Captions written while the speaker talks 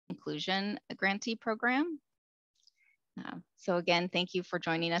inclusion grantee program. So again, thank you for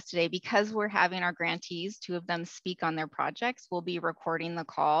joining us today. Because we're having our grantees, 2 of them speak on their projects, we'll be recording the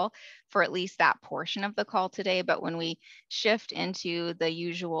call for at least that portion of the call today. But when we shift into the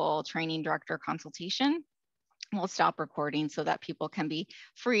usual training director consultation, we'll stop recording so that people can be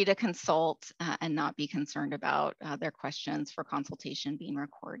free to consult and not be concerned about their questions for consultation being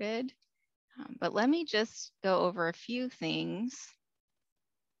recorded. But let me just go over a few things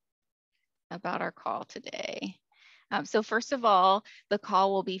about our call today. So first of all, the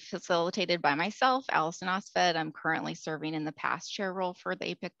call will be facilitated by myself, Allison Osfed. I'm currently serving in the past chair role for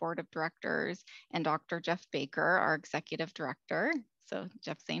the APPIC Board of Directors, and Dr. Jeff Baker, our Executive Director. So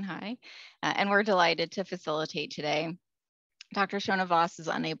Jeff saying hi. And we're delighted to facilitate today. Dr. Shona Voss is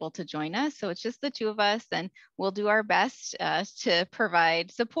unable to join us, so it's just the 2 of us, and we'll do our best to provide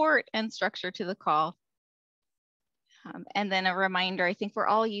support and structure to the call. And then a reminder, I think we're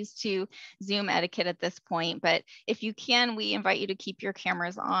all used to Zoom etiquette at this point, but if you can, we invite you to keep your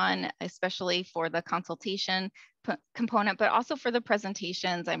cameras on, especially for the consultation component, but also for the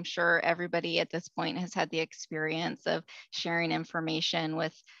presentations. I'm sure everybody at this point has had the experience of sharing information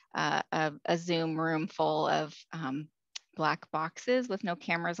with a Zoom room full of black boxes with no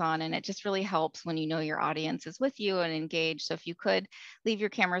cameras on, and it just really helps when you know your audience is with you and engaged. So if you could leave your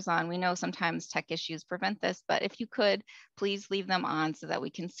cameras on, we know sometimes tech issues prevent this, but if you could, please leave them on so that we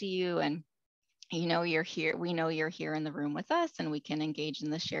can see you and you know you're here. We know you're here in the room with us, and we can engage in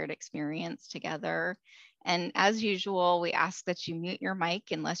the shared experience together. And as usual, we ask that you mute your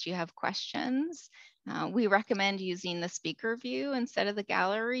mic unless you have questions. We recommend using the speaker view instead of the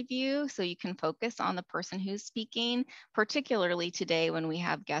gallery view so you can focus on the person who's speaking, particularly today when we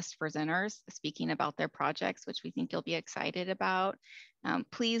have guest presenters speaking about their projects, which we think you'll be excited about.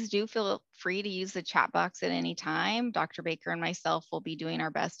 Please do feel free to use the chat box at any time. Dr. Baker and myself will be doing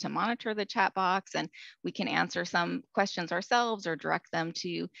our best to monitor the chat box, and we can answer some questions ourselves or direct them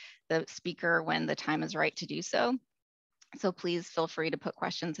to the speaker when the time is right to do so. So please feel free to put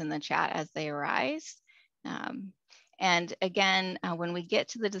questions in the chat as they arise. And again, when we get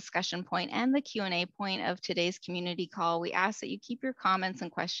to the discussion point and the Q&A point of today's community call, we ask that you keep your comments and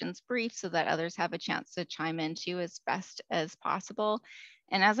questions brief so that others have a chance to chime in too as best as possible.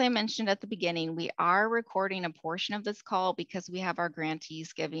 And as I mentioned at the beginning, we are recording a portion of this call because we have our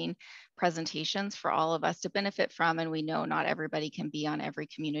grantees giving presentations for all of us to benefit from. And we know not everybody can be on every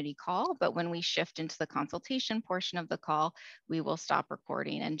community call, but when we shift into the consultation portion of the call, we will stop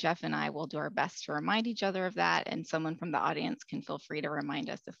recording. And Jeff and I will do our best to remind each other of that. And someone from the audience can feel free to remind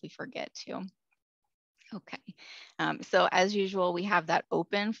us if we forget to. Okay, so as usual, we have that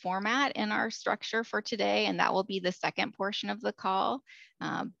open format in our structure for today, and that will be the second portion of the call.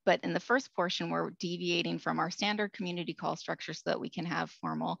 But in the first portion, we're deviating from our standard community call structure so that we can have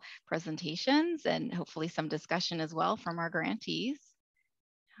formal presentations and hopefully some discussion as well from our grantees.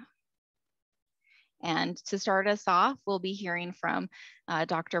 And to start us off, we'll be hearing from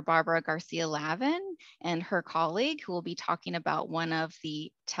Dr. Barbara Garcia-Lavin and her colleague, who will be talking about one of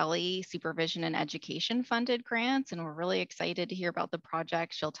the tele supervision and education funded grants. And we're really excited to hear about the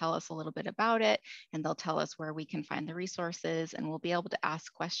project. She'll tell us a little bit about it, and they'll tell us where we can find the resources, and we'll be able to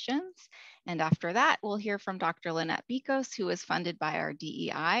ask questions. And after that, we'll hear from Dr. Lynnette Bikos, who is funded by our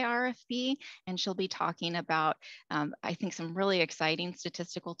DEI RFP, and she'll be talking about, I think, some really exciting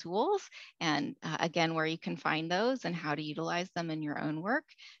statistical tools, and again, where you can find those and how to utilize them in your own work.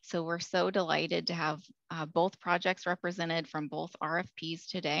 So we're so delighted to have both projects represented from both RFPs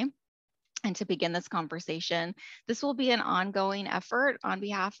today. And to begin this conversation, this will be an ongoing effort on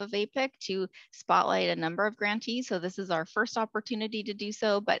behalf of APPIC to spotlight a number of grantees. So this is our first opportunity to do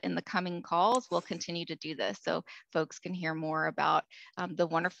so, but in the coming calls, we'll continue to do this so folks can hear more about the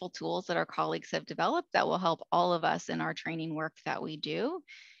wonderful tools that our colleagues have developed that will help all of us in our training work that we do.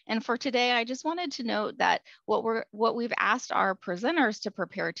 And for today, I just wanted to note that what we've asked our presenters to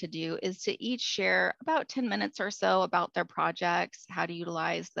prepare to do is to each share about 10 minutes or so about their projects, how to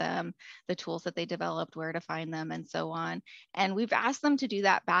utilize them, the tools that they developed, where to find them, and so on. And we've asked them to do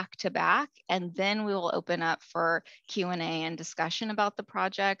that back to back, and then we will open up for Q&A and discussion about the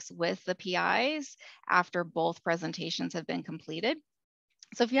projects with the PIs after both presentations have been completed.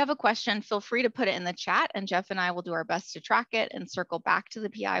 So if you have a question, feel free to put it in the chat, and Jeff and I will do our best to track it and circle back to the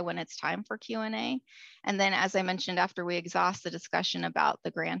PI when it's time for Q&A. And then, as I mentioned, after we exhaust the discussion about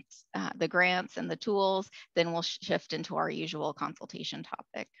the grants and the tools, then we'll shift into our usual consultation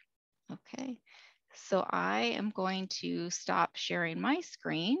topic. Okay, so I am going to stop sharing my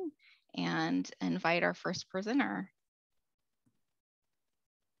screen and invite our first presenter.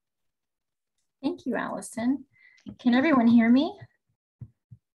 Thank you, Allison. Can everyone hear me?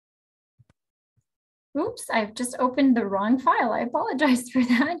 Oops, I've just opened the wrong file. I apologize for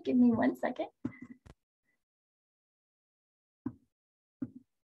that. Give me 1 second.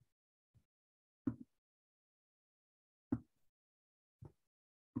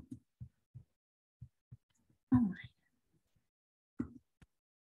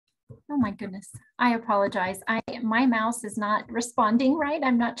 Oh my goodness, I apologize. My mouse is not responding right.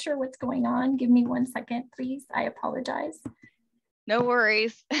 I'm not sure what's going on. Give me 1 second, please. I apologize. No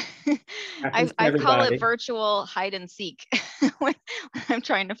worries. I call it virtual hide and seek when I'm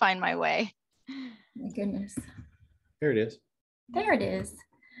trying to find my way. My goodness. There it is. There it is.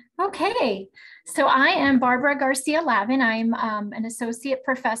 Okay, so I am Barbara Garcia-Lavin. I'm an associate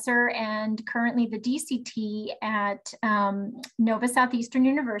professor and currently the DCT at Nova Southeastern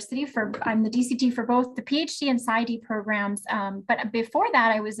University. I'm the DCT for both the PhD and PsyD programs. But before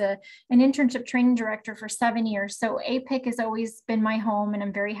that, I was an internship training director for 7 years. So APPIC has always been my home, and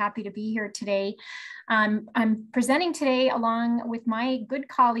I'm very happy to be here today. I'm presenting today along with my good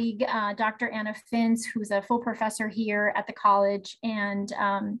colleague, Dr. Anna Fins, who's a full professor here at the college. And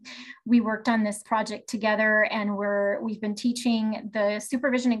we worked on this project together, and we've been teaching the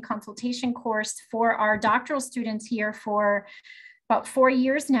supervision and consultation course for our doctoral students here for about 4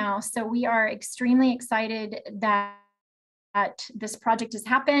 years now. So we are extremely excited that this project has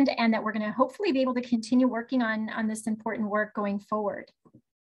happened and that we're going to hopefully be able to continue working on this important work going forward.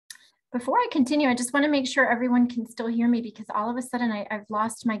 Before I continue, I just want to make sure everyone can still hear me, because all of a sudden I've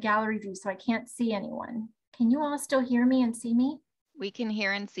lost my gallery view, so I can't see anyone. Can you all still hear me and see me? We can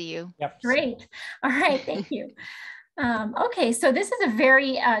hear and see you. Yep. Great. All right, thank you. Okay, so this is a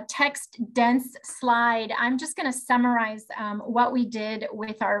very text-dense slide. I'm just going to summarize what we did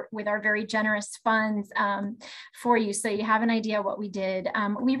with our very generous funds for you, so you have an idea what we did.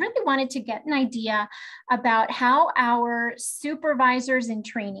 We really wanted to get an idea about how our supervisors in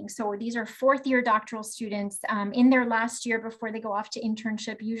training, so these are fourth-year doctoral students in their last year before they go off to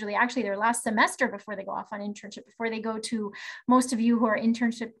internship, usually actually their last semester before they go off on internship, before they go to, most of you who are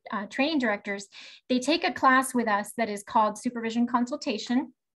internship training directors, they take a class with us that is called Supervision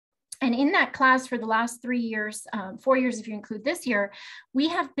Consultation. And in that class for the last 3 years, 4 years if you include this year, we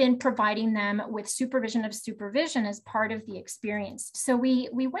have been providing them with supervision of supervision as part of the experience. So we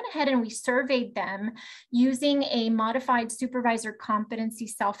went ahead and we surveyed them using a modified supervisor competency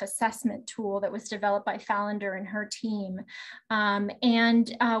self-assessment tool that was developed by Fallender and her team.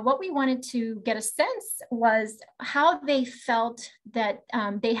 What we wanted to get a sense was how they felt that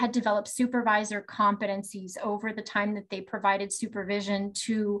they had developed supervisor competencies over the time that they provided supervision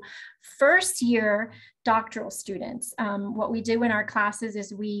to first year doctoral students. What we do in our classes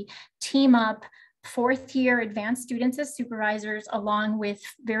is we team up fourth year advanced students as supervisors along with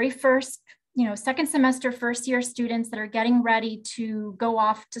very first, second semester, first year students that are getting ready to go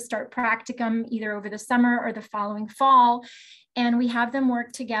off to start practicum either over the summer or the following fall. And we have them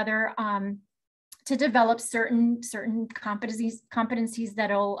work together to develop certain competencies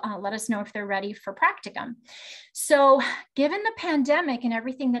that'll let us know if they're ready for practicum. So given the pandemic and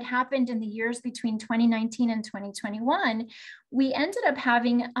everything that happened in the years between 2019 and 2021, we ended up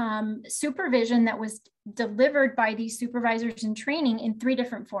having supervision that was delivered by these supervisors in training in 3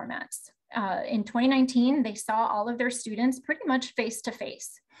 different formats. In 2019, they saw all of their students pretty much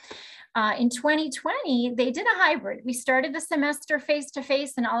face-to-face. In 2020, they did a hybrid. We started the semester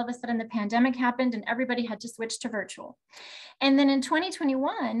face-to-face, and all of a sudden the pandemic happened and everybody had to switch to virtual. And then in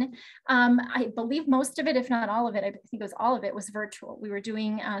 2021, I believe most of it, if not all of it, I think it was all of it, was virtual. We were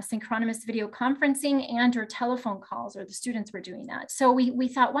doing synchronous video conferencing and or telephone calls, or the students were doing that. So we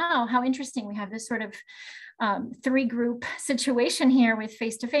thought, wow, how interesting. We have this sort of 3-group situation here with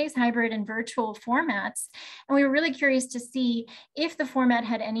face-to-face, hybrid, and virtual formats. And we were really curious to see if the format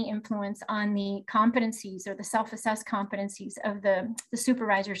had any influence on the competencies or the self-assessed competencies of the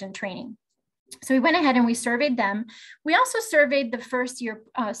supervisors in training. So we went ahead and we surveyed them. We also surveyed the first year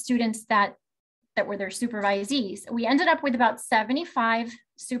students that were their supervisees. We ended up with about 75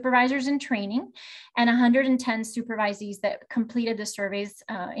 supervisors in training and 110 supervisees that completed the surveys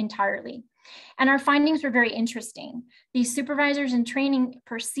entirely. And our findings were very interesting. These supervisors in training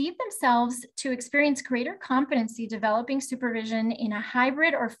perceived themselves to experience greater competency developing supervision in a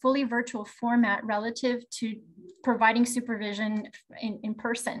hybrid or fully virtual format relative to providing supervision in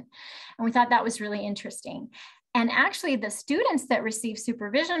person. And we thought that was really interesting. And actually, the students that received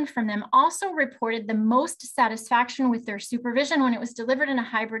supervision from them also reported the most satisfaction with their supervision when it was delivered in a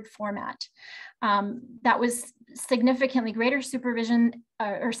hybrid format. That was significantly greater supervision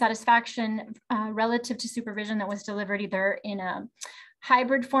or satisfaction relative to supervision that was delivered either in a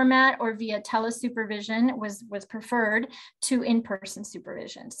hybrid format or via telesupervision was preferred to in-person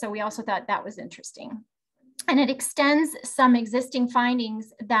supervision. So we also thought that was interesting. And it extends some existing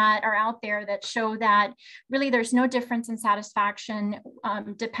findings that are out there that show that really there's no difference in satisfaction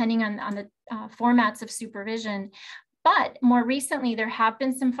depending on the formats of supervision. But more recently, there have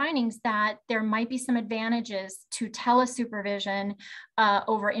been some findings that there might be some advantages to telesupervision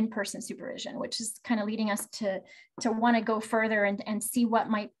over in-person supervision, which is kind of leading us to want to go further and see what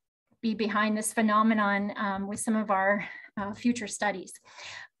might be behind this phenomenon with some of our future studies.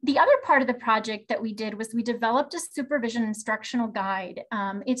 The other part of the project that we did was we developed a supervision instructional guide.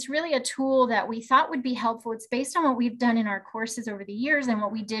 It's really a tool that we thought would be helpful. It's based on what we've done in our courses over the years and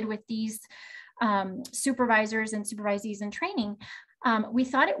what we did with these supervisors and supervisees in training. We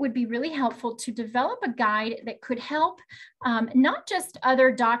thought it would be really helpful to develop a guide that could help not just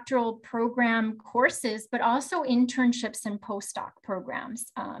other doctoral program courses, but also internships and postdoc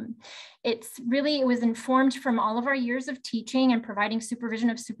programs. It was informed from all of our years of teaching and providing supervision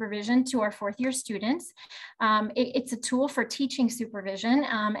of supervision to our fourth year students. It's a tool for teaching supervision.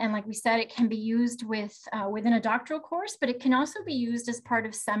 And like we said, it can be used within a doctoral course, but it can also be used as part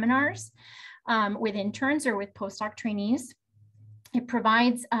of seminars with interns or with postdoc trainees. It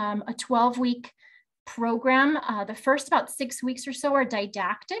provides a 12-week program. The first about 6 weeks or so are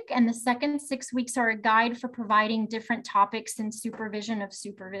didactic, and the second 6 weeks are a guide for providing different topics in supervision of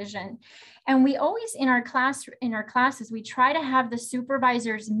supervision. And we always in our classes, we try to have the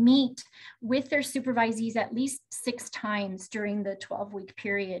supervisors meet with their supervisees at least 6 times during the 12-week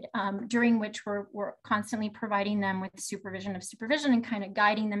period, during which we're constantly providing them with supervision of supervision and kind of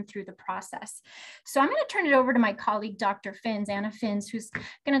guiding them through the process. So I'm going to turn it over to my colleague, Dr. Anna Fins, who's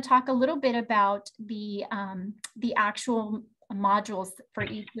going to talk a little bit about the actual modules for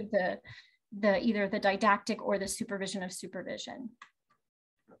each of either the didactic or the supervision of supervision.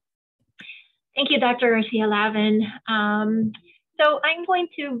 Thank you, Dr. Garcia-Lavin. So I'm going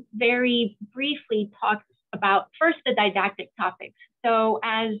to very briefly talk about first the didactic topics. So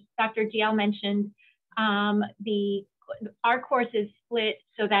as Dr. GL mentioned, our course is split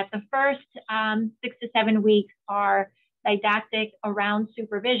so that the first 6 to 7 weeks are didactic around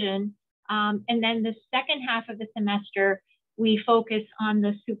supervision. And then the second half of the semester, we focus on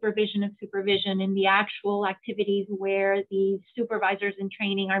the supervision of supervision and the actual activities where the supervisors in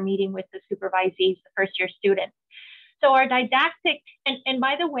training are meeting with the supervisees, the first year students. So our didactic, and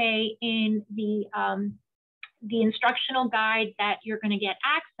by the way, in the instructional guide that you're going to get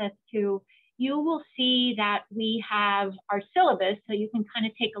access to, you will see that we have our syllabus, so you can kind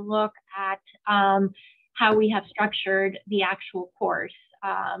of take a look at how we have structured the actual course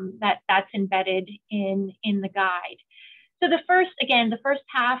that's embedded in the guide. So the first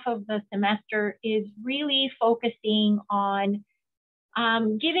half of the semester is really focusing on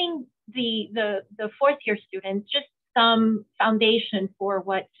giving the fourth year students just some foundation for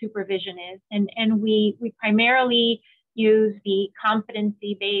what supervision is. And we primarily use the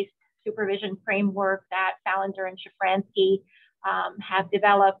competency-based supervision framework that Fallender and Shafransky have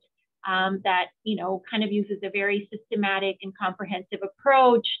developed that, kind of uses a very systematic and comprehensive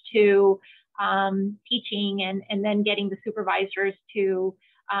approach to teaching and then getting the supervisors to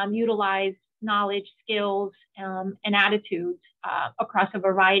utilize knowledge, skills, and attitudes across a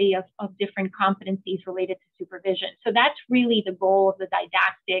variety of different competencies related to supervision. So that's really the goal of the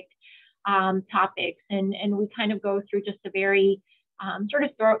didactic topics. And we kind of go through just a very sort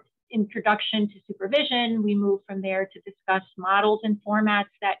of introduction to supervision. We move from there to discuss models and formats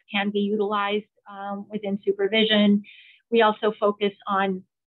that can be utilized within supervision. We also focus on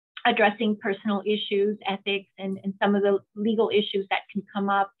addressing personal issues, ethics, and some of the legal issues that can come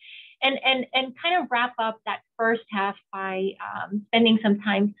up. And kind of wrap up that first half by spending some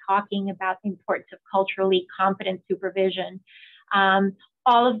time talking about the importance of culturally competent supervision.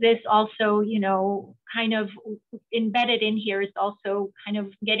 All of this also, kind of embedded in here is also kind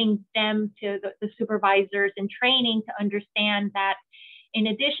of getting them to the supervisors in training to understand that in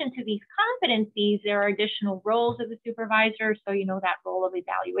addition to these competencies, there are additional roles of the supervisor. So, that role of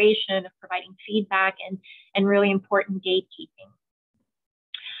evaluation, of providing feedback, and really important gatekeeping.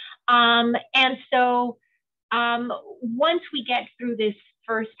 And so once we get through this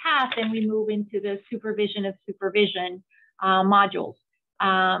first half, then we move into the supervision of supervision modules.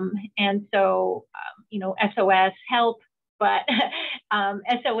 And so, SOS help, but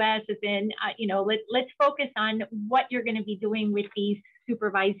SOS is in, let's focus on what you're going to be doing with these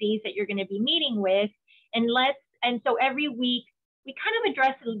supervisees that you're going to be meeting with. And so every week we kind of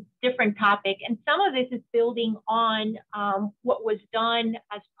address a different topic. And some of this is building on what was done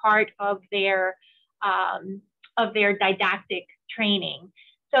as part of their of their didactic training.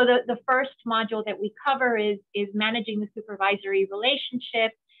 So the first module that we cover is managing the supervisory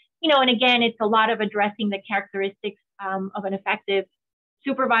relationship. And again, it's a lot of addressing the characteristics of an effective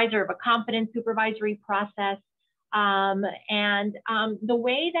supervisor, of a competent supervisory process. And the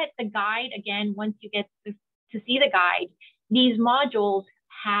way that the guide, again, once you get to see the guide, these modules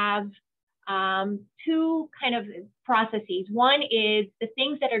have two kind of processes. One is the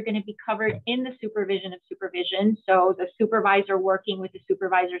things that are going to be covered in the supervision of supervision. So the supervisor working with the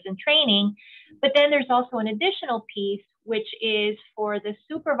supervisors in training, but then there's also an additional piece, which is for the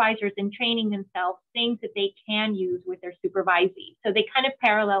supervisors in training themselves, things that they can use with their supervisees. So they kind of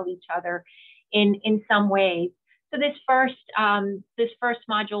parallel each other in some ways. So this first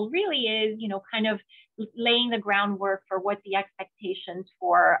module really is, kind of laying the groundwork for what the expectations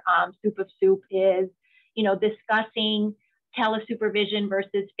for Soup of Soup is, discussing telesupervision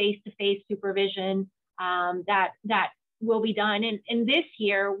versus face-to-face supervision that will be done. And this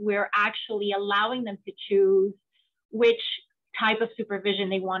year, we're actually allowing them to choose which type of supervision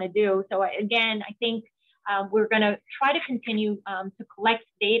they want to do. So again, I think we're going to try to continue to collect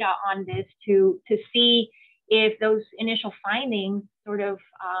data on this to see if those initial findings sort of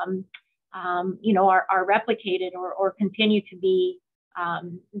are replicated or continue to be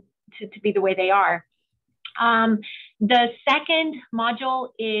the way they are. The second module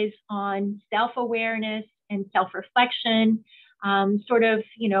is on self-awareness and self-reflection, sort of,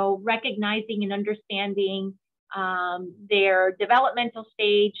 recognizing and understanding their developmental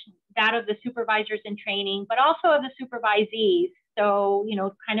stage, that of the supervisors in training, but also of the supervisees. So,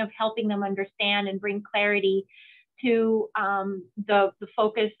 kind of helping them understand and bring clarity to the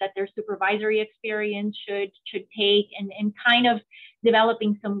focus that their supervisory experience should take, and kind of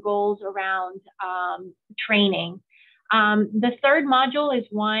developing some goals around training. The third module is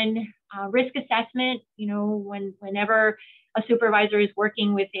one risk assessment. Whenever a supervisor is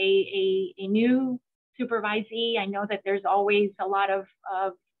working with a new supervisee, I know that there's always a lot of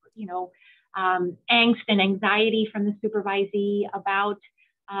angst and anxiety from the supervisee about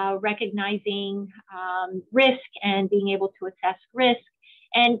recognizing risk and being able to assess risk.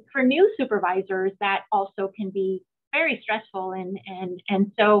 And for new supervisors, that also can be very stressful.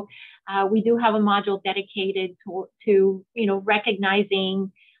 And so we do have a module dedicated to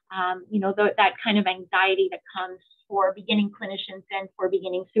recognizing, that kind of anxiety that comes for beginning clinicians and for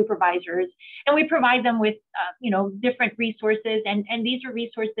beginning supervisors. And we provide them with, different resources. And these are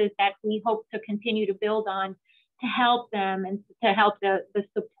resources that we hope to continue to build on to help them and to help the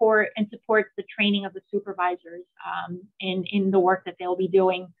support the training of the supervisors in the work that they'll be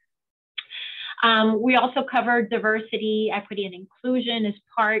doing. We also cover diversity, equity, and inclusion as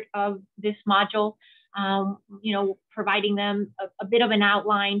part of this module, providing them a bit of an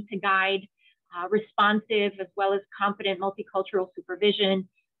outline to guide responsive as well as competent multicultural supervision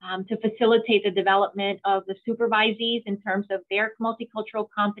to facilitate the development of the supervisees in terms of their multicultural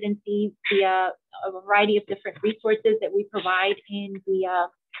competencies via a variety of different resources that we provide in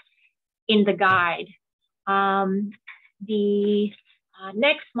the guide. The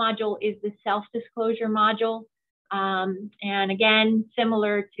next module is the self-disclosure module. And again,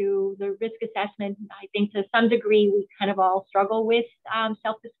 similar to the risk assessment, I think to some degree we kind of all struggle with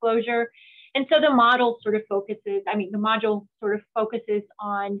self-disclosure. And so the module sort of focuses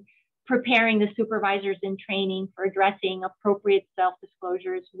on preparing the supervisors in training for addressing appropriate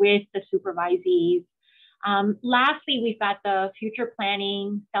self-disclosures with the supervisees. Lastly, we've got the future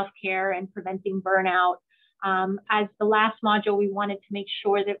planning, self-care, and preventing burnout. As the last module, we wanted to make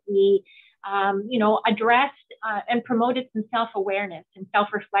sure that we, addressed and promoted some self-awareness and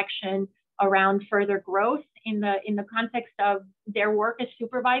self-reflection around further growth in the context of their work as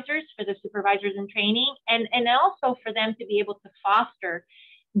supervisors, for the supervisors in training, and also for them to be able to foster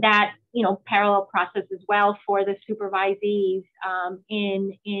that parallel process as well for the supervisees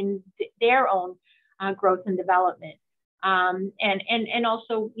in their own growth and development, and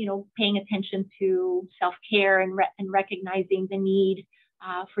also paying attention to self-care and recognizing the need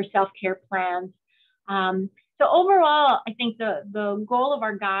for self-care plans. So overall, I think the goal of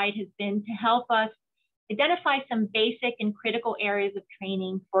our guide has been to help us identify some basic and critical areas of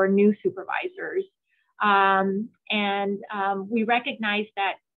training for new supervisors. We recognize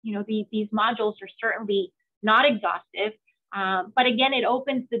that these modules are certainly not exhaustive, but again, it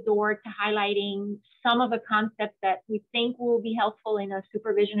opens the door to highlighting some of the concepts that we think will be helpful in a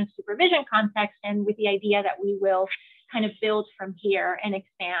supervision context, and with the idea that we will kind of build from here and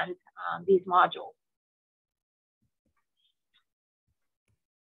expand these modules.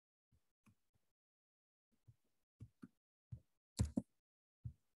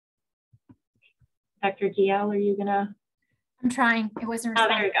 Dr. DL, are you gonna? I'm trying. It wasn't Oh,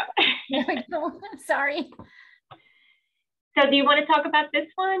 responding. there we go. There we go. Sorry. So do you want to talk about this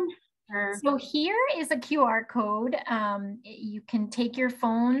one? Or? So here is a QR code. You can take your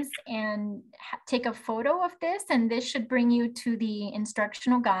phones and take a photo of this, and this should bring you to the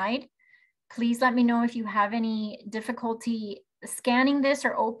instructional guide. Please let me know if you have any difficulty scanning this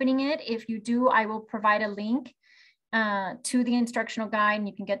or opening it. If you do, I will provide a link to the instructional guide, and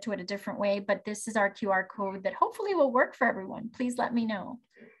you can get to it a different way, but this is our QR code that hopefully will work for everyone. Please let me know.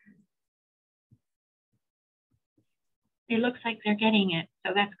 It looks like they're getting it,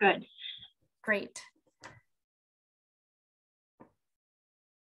 so that's good. Great.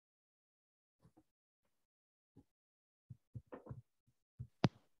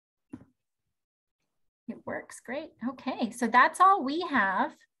 It works great. Okay, so that's all we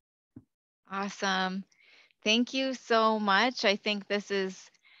have. Awesome. Thank you so much. I think this is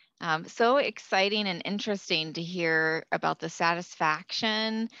so exciting and interesting to hear about the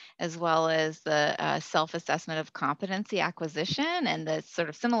satisfaction as well as the self-assessment of competency acquisition and the sort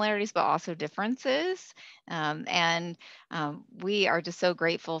of similarities, but also differences. We are just so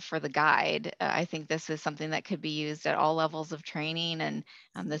grateful for the guide. I think this is something that could be used at all levels of training. And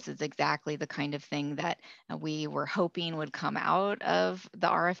this is exactly the kind of thing that we were hoping would come out of the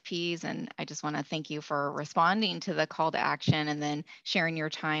RFPs. And I just want to thank you for responding to the call to action and then sharing your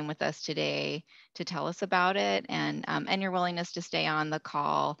time with us today to tell us about it and your willingness to stay on the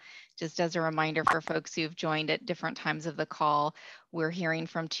call. Just as a reminder for folks who've joined at different times of the call, we're hearing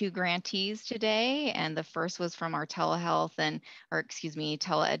from 2 grantees today, and the first was from our telehealth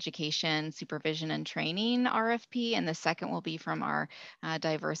teleeducation, supervision and training RFP, and the second will be from our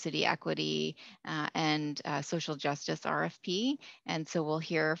diversity, equity, and social justice RFP. And so we'll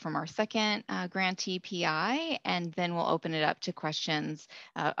hear from our second grantee PI, and then we'll open it up to questions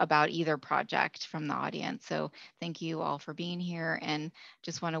about either project from the audience. So thank you all for being here, and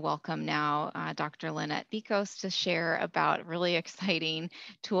just want to welcome now Dr. Lynnette Bikos to share about a really exciting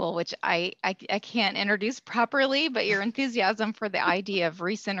tool, which I can't introduce properly, but your enthusiasm for the idea of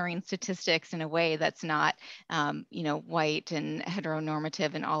recentering statistics in a way that's not, white and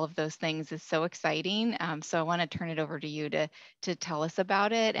heteronormative and all of those things is so exciting. So I want to turn it over to you to tell us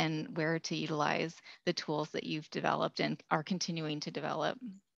about it and where to utilize the tools that you've developed and are continuing to develop.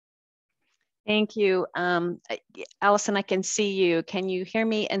 Thank you. Allison, I can see you. Can you hear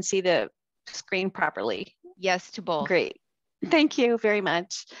me and see the screen properly? Yes, to both. Great. Thank you very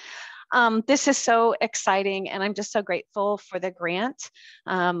much. This is so exciting, and I'm just so grateful for the grant.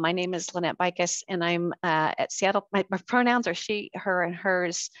 My name is Lynnette Bikos, and I'm at Seattle. My pronouns are she, her, and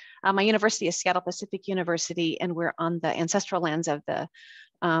hers. My university is Seattle Pacific University, and we're on the ancestral lands of the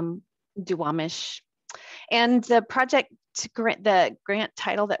Duwamish. And the project, the grant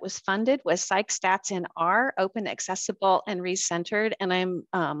title that was funded was Psych Stats in R, Open, Accessible, and Recentered. And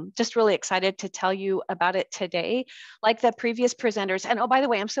I'm just really excited to tell you about it today. Like the previous presenters, and oh, by the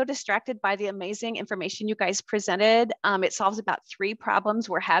way, I'm so distracted by the amazing information you guys presented. It solves about 3 problems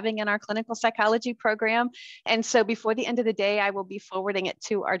we're having in our clinical psychology program. And so before the end of the day, I will be forwarding it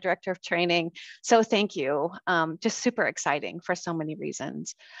to our director of training. So thank you. Just super exciting for so many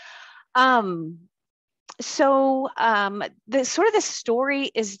reasons. So the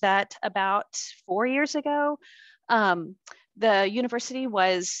story is that about 4 years ago, the university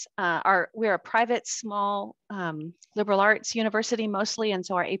was, we're a private, small liberal arts university mostly, and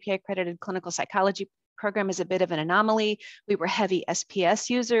so our API accredited clinical psychology program is a bit of an anomaly. We were heavy SPS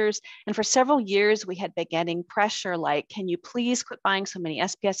users, and for several years we had been getting pressure like, can you please quit buying so many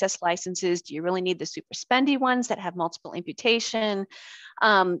SPSS licenses? Do you really need the super spendy ones that have multiple imputation?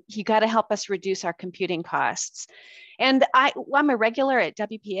 You got to help us reduce our computing costs. And I'm a regular at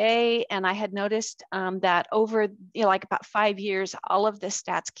WPA, and I had noticed that over like about 5 years, all of the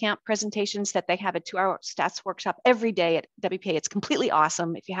stats camp presentations that they have a 2-hour stats workshop every day at WPA, it's completely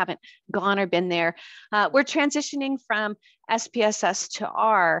awesome if you haven't gone or been there. We're transitioning from SPSS to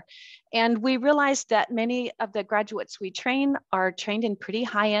R. And we realized that many of the graduates we train are trained in pretty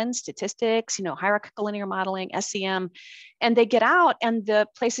high-end statistics, hierarchical linear modeling, SEM, and they get out and the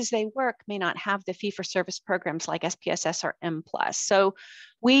places they work may not have the fee-for-service programs like SPSS or M+. So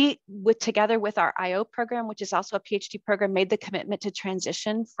we, together with our IO program, which is also a PhD program, made the commitment to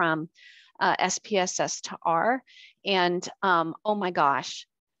transition from SPSS to R. And oh my gosh,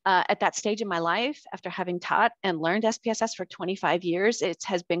 at that stage in my life, after having taught and learned SPSS for 25 years, it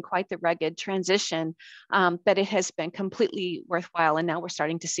has been quite the rugged transition, but it has been completely worthwhile. And now we're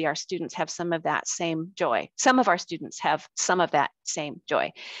starting to see our students have some of that same joy. Some of our students have some of that same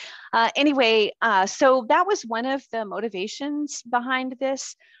joy. Anyway, so that was one of the motivations behind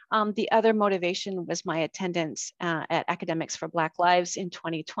this. The other motivation was my attendance at Academics for Black Lives in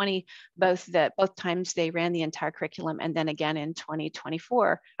 2020. Both times they ran the entire curriculum, and then again in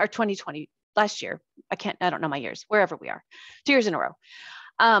 2024 or 2020 last year. I don't know my years, wherever we are, 2 years in a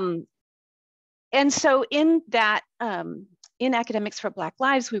row. And so in that, in Academics for Black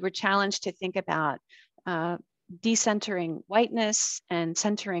Lives, we were challenged to think about decentering whiteness and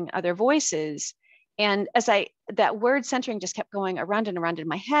centering other voices. And that word centering just kept going around and around in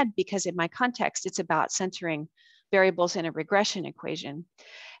my head, because in my context, it's about centering variables in a regression equation.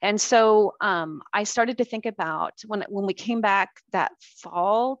 And so I started to think about when we came back that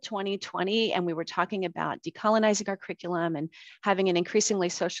fall 2020, and we were talking about decolonizing our curriculum and having an increasingly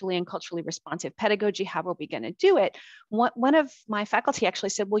socially and culturally responsive pedagogy, how are we going to do it? One of my faculty actually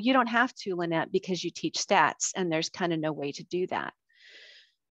said, well, you don't have to, Lynnette, because you teach stats and there's kind of no way to do that.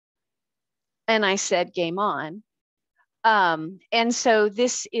 And I said, game on. And so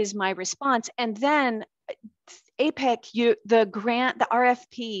this is my response. And then APPIC, the grant, the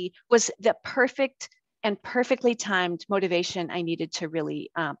RFP was the perfect and perfectly timed motivation I needed to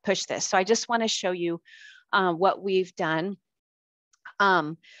really push this. So I just want to show you what we've done.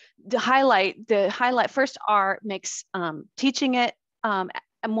 The highlight first, R makes teaching it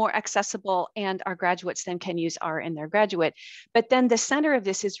more accessible, and our graduates then can use R in their graduate. But then the center of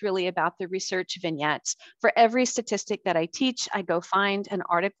this is really about the research vignettes. For every statistic that I teach, I go find an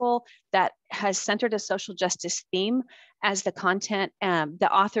article that has centered a social justice theme as the content. The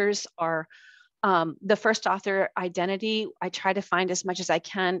authors are the first author identity. I try to find as much as I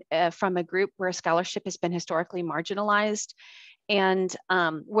can from a group where scholarship has been historically marginalized, and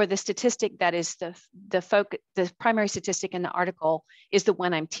where the statistic that is the primary statistic in the article is the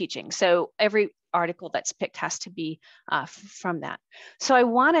one I'm teaching. So every article that's picked has to be from that. So I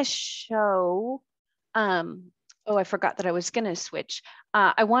want to show, oh, I forgot that I was going to switch.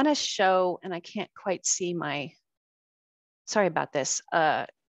 I want to show, and I can't quite see my, sorry about this.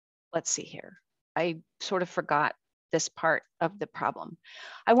 Let's see here. I sort of forgot this part of the problem.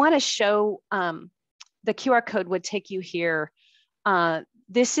 I want to show the QR code would take you here.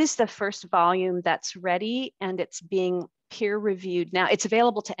 This is the first volume that's ready, and it's being peer reviewed. Now it's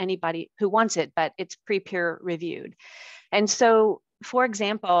available to anybody who wants it, but it's pre-peer reviewed. And so, for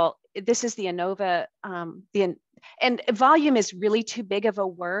example, this is the ANOVA, and volume is really too big of a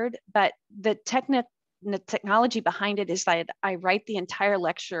word, but the technology behind it is that I write the entire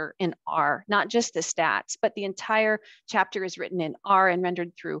lecture in R, not just the stats, but the entire chapter is written in R and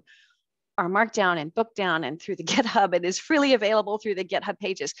rendered through our Markdown and Bookdown and through the GitHub. It is freely available through the GitHub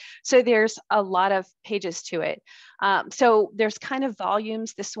pages. So there's a lot of pages to it. So there's kind of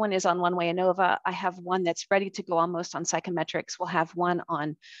volumes. This one is on One Way ANOVA. I have one that's ready to go almost on psychometrics. We'll have one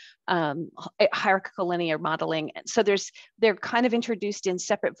on hierarchical linear modeling. So they're kind of introduced in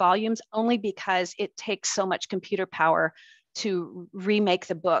separate volumes only because it takes so much computer power to remake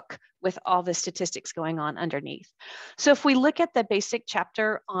the book with all the statistics going on underneath. So if we look at the basic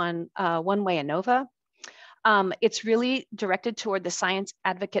chapter on One Way ANOVA, it's really directed toward the science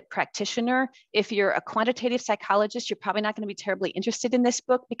advocate practitioner. If you're a quantitative psychologist, you're probably not going to be terribly interested in this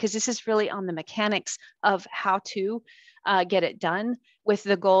book, because this is really on the mechanics of how to get it done, with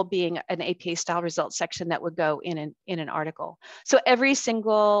the goal being an APA style results section that would go in an article. So every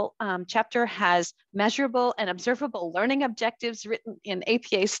single chapter has measurable and observable learning objectives written in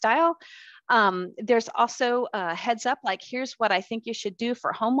APA style. There's also a heads up, like, here's what I think you should do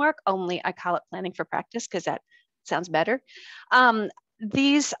for homework, only I call it planning for practice because that sounds better. Most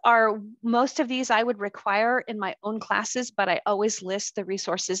of these I would require in my own classes, but I always list the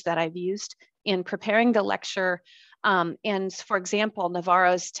resources that I've used in preparing the lecture. And for example,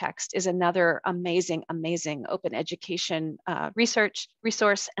 Navarro's text is another amazing, amazing open education research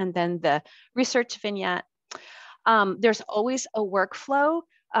resource. And then the research vignette. There's always a workflow.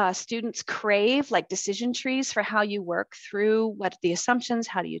 Students crave like decision trees for how you work through what the assumptions,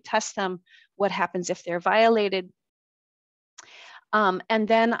 how do you test them, what happens if they're violated. And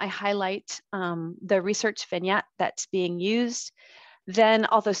then I highlight the research vignette that's being used. Then,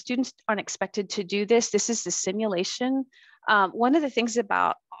 although students aren't expected to do this, this is the simulation. One of the things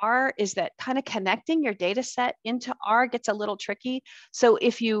about R is that kind of connecting your data set into R gets a little tricky. So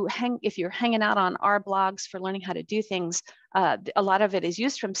if you're hanging out on R blogs for learning how to do things, a lot of it is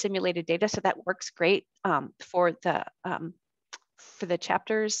used from simulated data. So that works great for the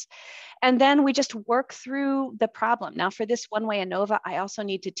chapters. And then we just work through the problem. Now for this One Way ANOVA, I also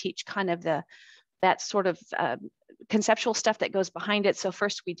need to teach kind of that sort of conceptual stuff that goes behind it. So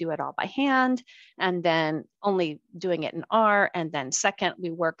first we do it all by hand, and then only doing it in R, and then second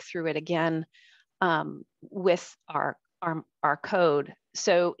we work through it again with our code.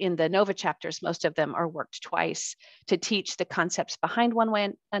 So in the ANOVA chapters, most of them are worked twice to teach the concepts behind one-way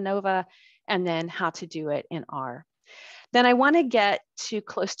ANOVA and then how to do it in R. Then I want to get to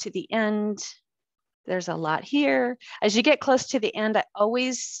close to the end. There's a lot here. As you get close to the end, I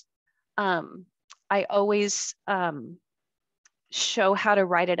always show how to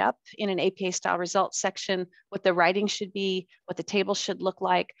write it up in an APA style results section, what the writing should be, what the table should look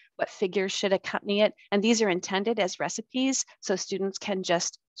like, what figures should accompany it. And these are intended as recipes, so students can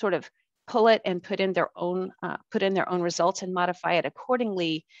just sort of pull it and put in their own results and modify it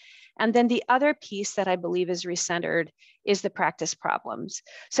accordingly. And then the other piece that I believe is recentered is the practice problems.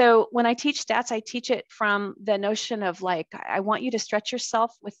 So when I teach stats, I teach it from the notion of like, I want you to stretch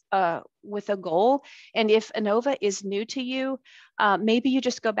yourself with a goal. And if ANOVA is new to you, maybe you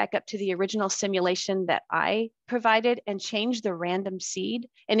just go back up to the original simulation that I provided and change the random seed.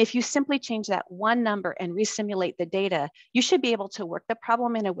 And if you simply change that one number and resimulate the data, you should be able to work the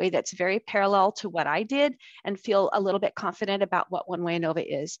problem in a way that's very parallel to what I did and feel a little bit confident about what one-way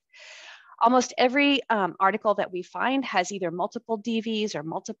ANOVA is. Almost every article that we find has either multiple DVs or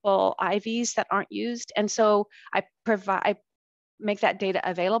multiple IVs that aren't used. And so I make that data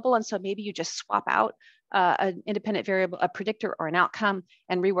available. And so maybe you just swap out an independent variable, a predictor or an outcome,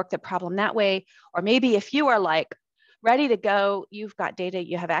 and rework the problem that way. Or maybe if you are like ready to go, you've got data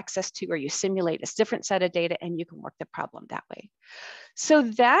you have access to, or you simulate a different set of data and you can work the problem that way. So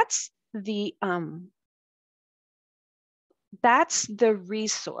that's the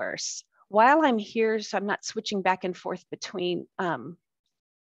resource. While I'm here, so I'm not switching back and forth between the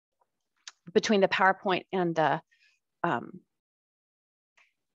PowerPoint and the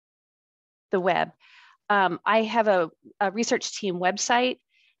web. I have a research team website,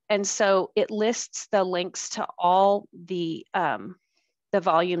 and so it lists the links to all the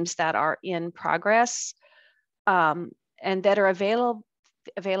volumes that are in progress and that are available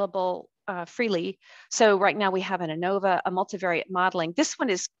freely. So right now we have an ANOVA, a multivariate modeling. This one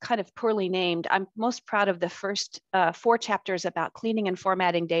is kind of poorly named. I'm most proud of the first 4 chapters about cleaning and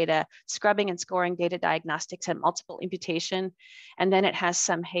formatting data, scrubbing and scoring data diagnostics, and multiple imputation. And then it has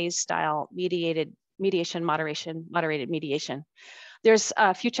some Hayes style moderated mediation. There's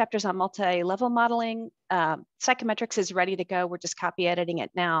a few chapters on multi-level modeling. Psychometrics is ready to go. We're just copy editing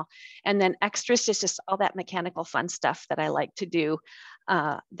it now. And then extras is just all that mechanical fun stuff that I like to do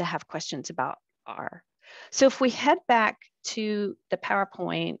that have questions about R. So if we head back to the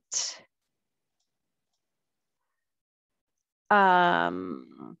PowerPoint,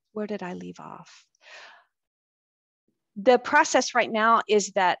 where did I leave off? The process right now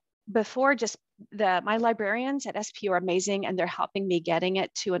is that before just my librarians at SPU are amazing, and they're helping me getting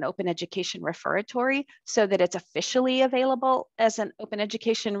it to an open education referatory so that it's officially available as an open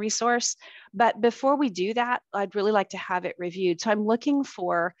education resource. But before we do that, I'd really like to have it reviewed. So I'm looking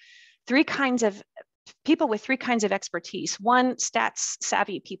for 3 kinds of people with 3 kinds of expertise. 1, stats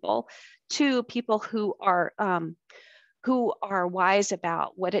savvy people. 2, people who are wise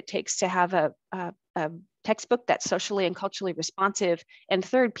about what it takes to have a textbook that's socially and culturally responsive. And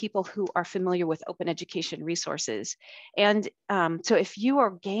 3rd, people who are familiar with open education resources. And so if you are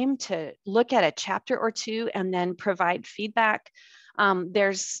game to look at a chapter or 2 and then provide feedback,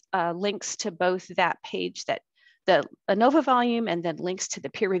 there's links to both that page, that the ANOVA volume, and then links to the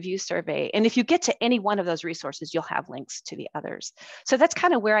peer review survey. And if you get to any one of those resources, you'll have links to the others. So that's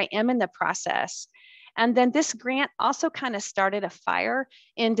kind of where I am in the process. And then this grant also kind of started a fire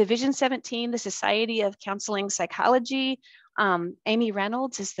in Division 17, the Society of Counseling Psychology. Amy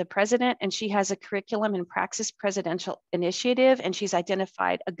Reynolds is the president, and she has a curriculum and praxis presidential initiative, and she's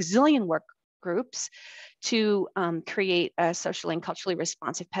identified a gazillion work groups to create a socially and culturally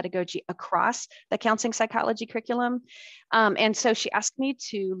responsive pedagogy across the counseling psychology curriculum. And so she asked me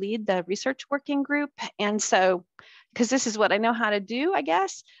to lead the research working group. And so, because this is what I know how to do, I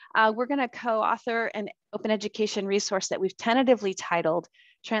guess, we're going to co-author an open education resource that we've tentatively titled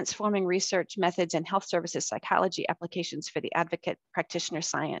Transforming Research Methods and Health Services Psychology Applications for the Advocate Practitioner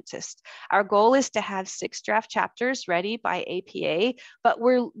Scientist. Our goal is to have 6 draft chapters ready by APA, but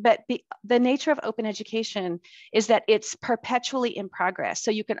the nature of open education is that it's perpetually in progress. So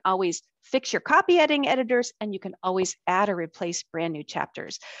you can always fix your copy editing editors, and you can always add or replace brand new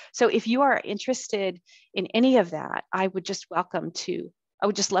chapters. So if you are interested in any of that, I would just love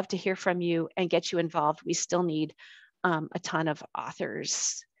to hear from you and get you involved. We still need a ton of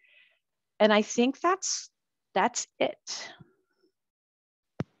authors. And I think that's it.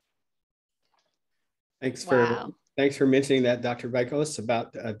 Thanks Thanks for mentioning that, Dr. Bikos,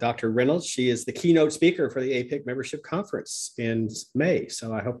 about Dr. Reynolds. She is the keynote speaker for the APPIC membership conference in May.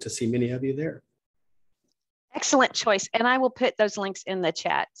 So I hope to see many of you there. Excellent choice. And I will put those links in the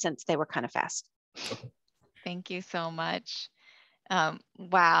chat since they were kind of fast. Thank you so much.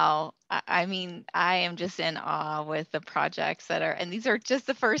 Wow. I mean, I am just in awe with the projects that are, and these are just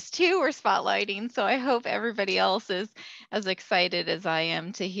the first two we're spotlighting. So I hope everybody else is as excited as I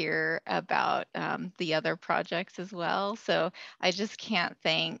am to hear about the other projects as well. So I just can't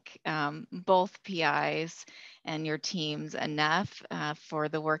thank both PIs and your teams enough for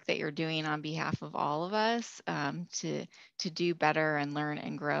the work that you're doing on behalf of all of us to do better and learn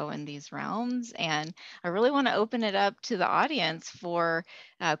and grow in these realms. And I really want to open it up to the audience for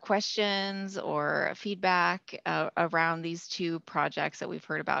questions or feedback around these two projects that we've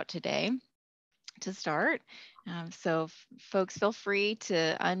heard about today to start. So folks, feel free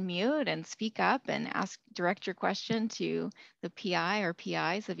to unmute and speak up and direct your question to the PI or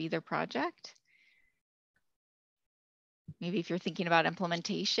PIs of either project. Maybe if you're thinking about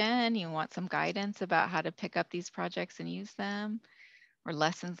implementation, you want some guidance about how to pick up these projects and use them, or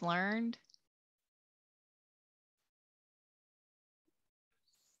lessons learned.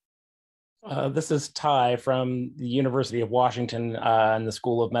 This is Ty from the University of Washington and the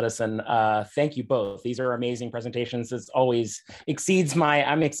School of Medicine. Thank you both. These are amazing presentations. It always exceeds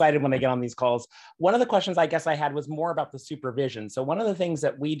I'm excited when I get on these calls. One of the questions I guess I had was more about the supervision. So one of the things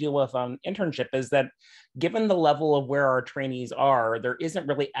that we deal with on internship is that given the level of where our trainees are, there isn't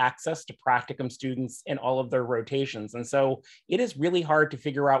really access to practicum students in all of their rotations. And so it is really hard to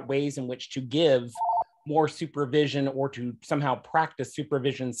figure out ways in which to give more supervision or to somehow practice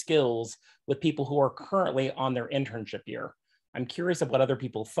supervision skills with people who are currently on their internship year. I'm curious of what other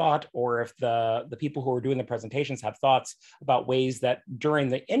people thought, or if the people who are doing the presentations have thoughts about ways that during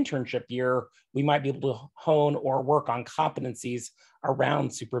the internship year, we might be able to hone or work on competencies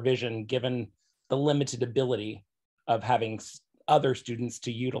around supervision, given the limited ability of having other students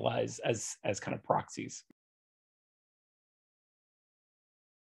to utilize as kind of proxies.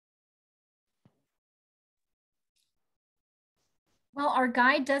 Well, our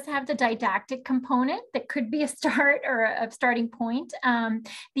guide does have the didactic component that could be a start or a starting point.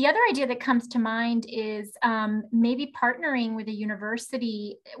 The other idea that comes to mind is maybe partnering with a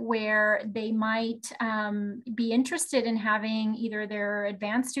university where they might be interested in having either their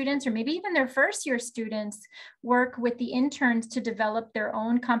advanced students or maybe even their first year students work with the interns to develop their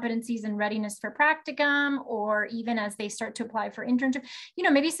own competencies and readiness for practicum, or even as they start to apply for internship,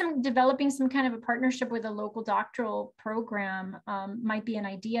 maybe developing some kind of a partnership with a local doctoral program. Might be an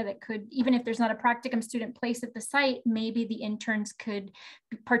idea that could, even if there's not a practicum student placed at the site, maybe the interns could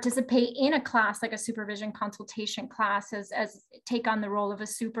participate in a class like a supervision consultation class as take on the role of a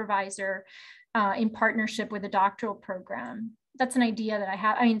supervisor in partnership with a doctoral program. That's an idea that I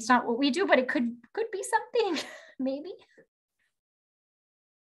have. I mean, it's not what we do, but it could be something, maybe.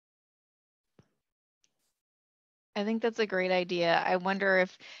 I think that's a great idea. I wonder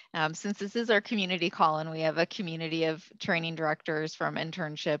if, since this is our community call and we have a community of training directors from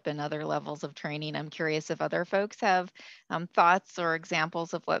internship and other levels of training, I'm curious if other folks have thoughts or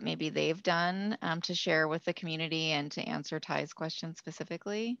examples of what maybe they've done to share with the community and to answer Ty's question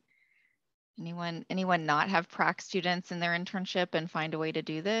specifically. Anyone not have prac students in their internship and find a way to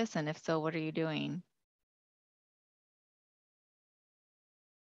do this? And if so, what are you doing?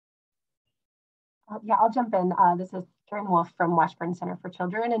 Yeah, I'll jump in. This is Karen Wolf from Washburn Center for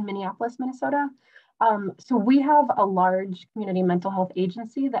Children in Minneapolis, Minnesota. So we have a large community mental health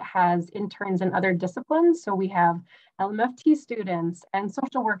agency that has interns in other disciplines. So we have LMFT students and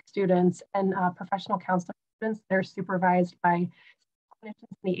social work students and professional counseling students that are supervised by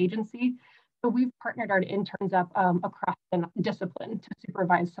clinicians in the agency. So we've partnered our interns up across the discipline to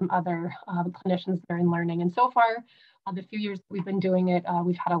supervise some other clinicians that are in learning. And so far, the few years that we've been doing it,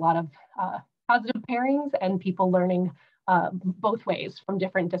 we've had a lot of positive pairings and people learning both ways from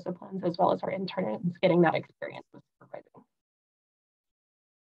different disciplines, as well as our interns getting that experience with supervising.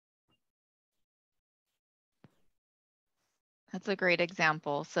 That's a great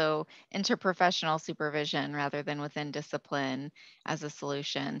example. So interprofessional supervision rather than within discipline as a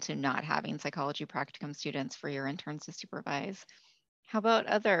solution to not having psychology practicum students for your interns to supervise. How about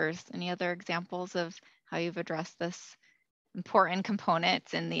others? Any other examples of how you've addressed this important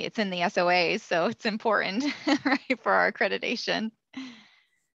components it's in the SOAs, so it's important right, for our accreditation.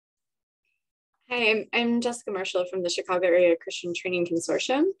 Hi, I'm Jessica Marshall from the Chicago Area Christian Training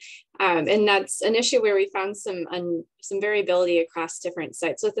Consortium, and that's an issue where we found some variability across different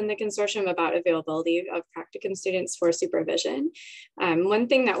sites within the consortium about availability of practicum students for supervision. One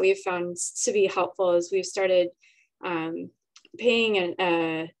thing that we've found to be helpful is we've started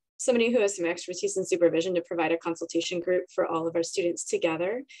paying somebody who has some expertise in supervision to provide a consultation group for all of our students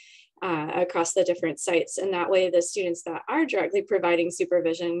together across the different sites. And that way the students that are directly providing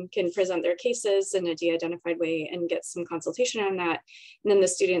supervision can present their cases in a de-identified way and get some consultation on that. And then the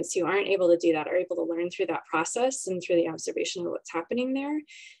students who aren't able to do that are able to learn through that process and through the observation of what's happening there.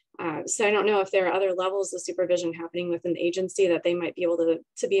 So I don't know if there are other levels of supervision happening within the agency that they might be able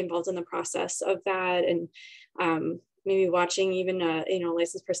to be involved in the process of that, and maybe watching even a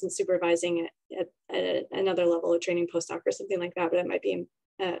licensed person supervising at another level of training postdoc or something like that, but it might be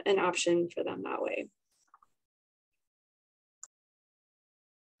an option for them that way.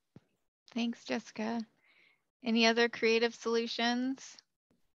 Thanks, Jessica. Any other creative solutions?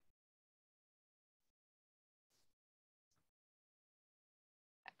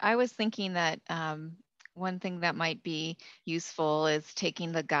 I was thinking that one thing that might be useful is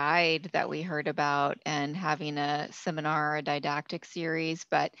taking the guide that we heard about and having a seminar, a didactic series,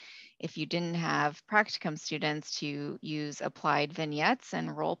 but if you didn't have practicum students, to use applied vignettes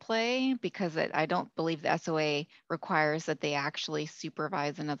and role play, because I don't believe the SOA requires that they actually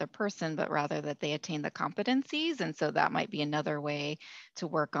supervise another person, but rather that they attain the competencies. And so that might be another way to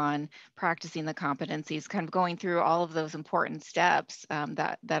work on practicing the competencies, kind of going through all of those important steps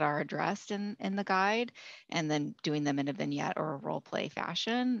that are addressed in the guide, and then doing them in a vignette or a role play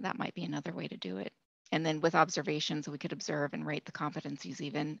fashion. That might be another way to do it. And then with observations, we could observe and rate the competencies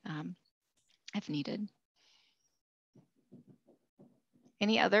even if needed.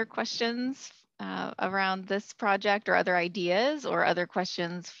 Any other questions around this project, or other ideas, or other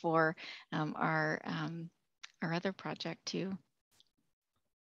questions for our other project too?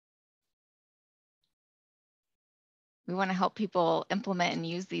 We want to help people implement and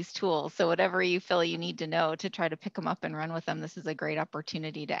use these tools. So whatever you feel you need to know to try to pick them up and run with them, this is a great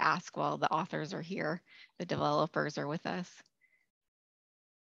opportunity to ask while the authors are here, the developers are with us.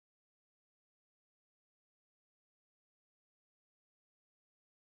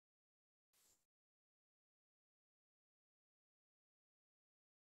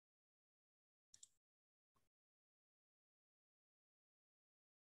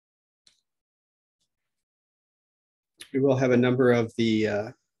 We will have a number of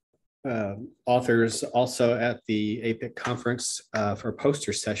the authors also at the APPIC conference for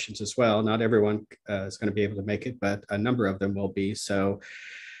poster sessions as well. Not everyone is going to be able to make it, but a number of them will be. So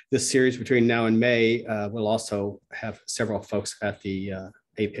this series between now and May will also have several folks at the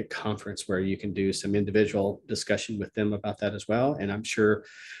APPIC conference where you can do some individual discussion with them about that as well. And I'm sure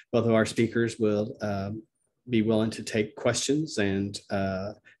both of our speakers will be willing to take questions and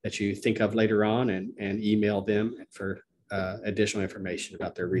that you think of later on, and email them for additional information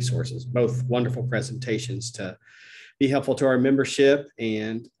about their resources. Both wonderful presentations to be helpful to our membership,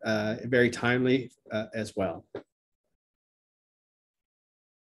 and very timely as well.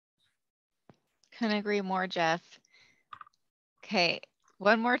 Couldn't agree more, Jeff. Okay,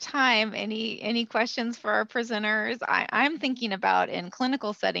 one more time, any questions for our presenters? I'm thinking about, in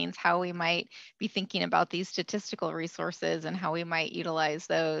clinical settings, how we might be thinking about these statistical resources and how we might utilize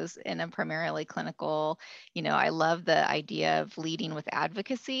those in a primarily clinical, I love the idea of leading with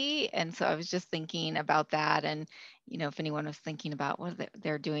advocacy. And so I was just thinking about that. And, if anyone was thinking about what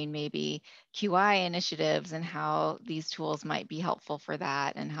they're doing, maybe QI initiatives, and how these tools might be helpful for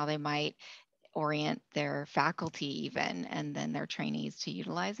that, and how they might orient their faculty even, and then their trainees to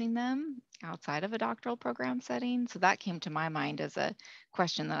utilizing them outside of a doctoral program setting. So that came to my mind as a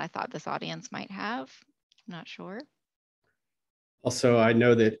question that I thought this audience might have. I'm not sure. Also, I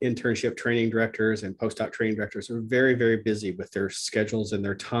know that internship training directors and postdoc training directors are very, very busy with their schedules and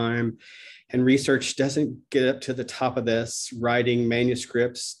their time. And research doesn't get up to the top of this. Writing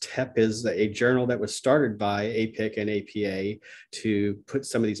manuscripts, TEP is a journal that was started by APPIC and APA to put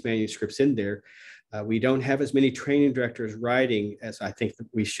some of these manuscripts in there. We don't have as many training directors writing as I think that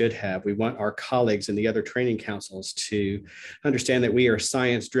we should have. We want our colleagues in the other training councils to understand that we are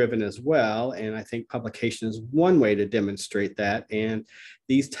science driven as well. And I think publication is one way to demonstrate that. And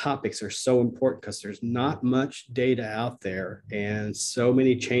these topics are so important because there's not much data out there, and so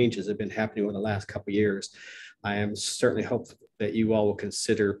many changes have been happening over the last couple of years. I am certainly hopeful that you all will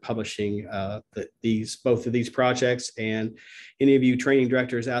consider publishing both of these projects, and any of you training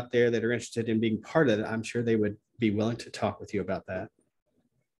directors out there that are interested in being part of it, I'm sure they would be willing to talk with you about that.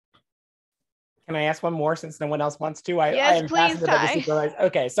 Can I ask one more since no one else wants to? Yes, I am please, fascinated by the supervisor.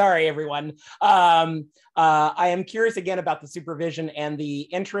 Okay, sorry, everyone. I am curious again about the supervision and the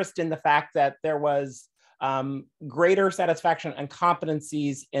interest in the fact that there was greater satisfaction and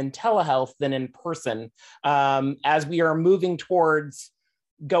competencies in telehealth than in person, as we are moving towards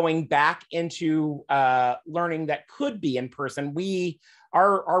going back into learning that could be in person.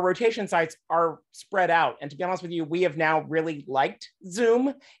 Our rotation sites are spread out. And to be honest with you, we have now really liked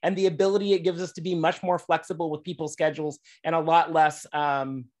Zoom and the ability it gives us to be much more flexible with people's schedules and a lot less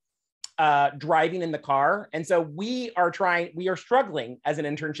driving in the car. And so we are struggling as an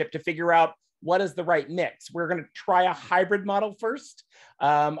internship to figure out what is the right mix. We're going to try a hybrid model first.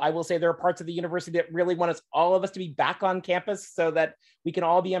 I will say there are parts of the university that really want all of us to be back on campus so that we can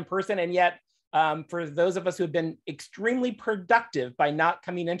all be in person. And yet, for those of us who have been extremely productive by not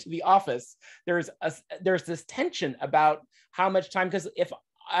coming into the office, there's this tension about how much time, because if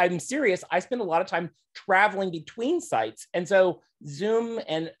I'm serious, I spend a lot of time traveling between sites. And so Zoom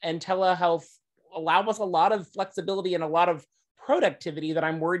and telehealth allow us a lot of flexibility and a lot of productivity that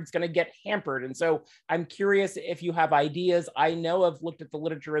I'm worried is going to get hampered. And so I'm curious if you have ideas. I know I've looked at the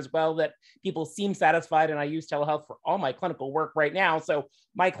literature as well that people seem satisfied, and I use telehealth for all my clinical work right now. So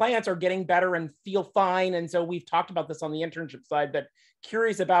my clients are getting better and feel fine. And so we've talked about this on the internship side, but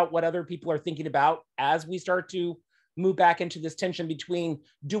curious about what other people are thinking about as we start to move back into this tension between,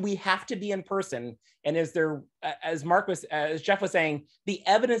 do we have to be in person? And is there, as Jeff was saying, the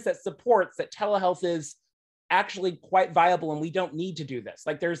evidence that supports that telehealth is actually quite viable and we don't need to do this?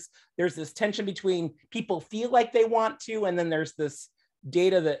 Like there's this tension between people feel like they want to, and then there's this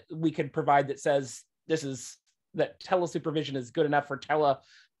data that we could provide that says that telesupervision is good enough, or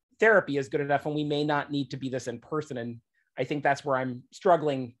teletherapy is good enough, and we may not need to be this in person. And I think that's where I'm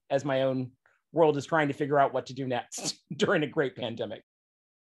struggling as my own world is trying to figure out what to do next during a great pandemic.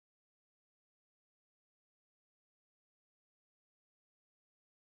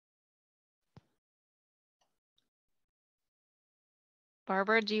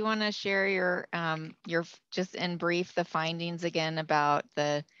 Barbara, do you want to share your just in brief, the findings again about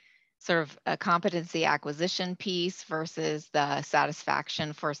the sort of a competency acquisition piece versus the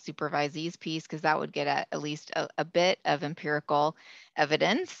satisfaction for supervisees piece? Because that would get at least a bit of empirical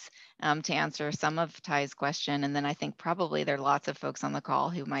evidence to answer some of Ty's question. And then I think probably there are lots of folks on the call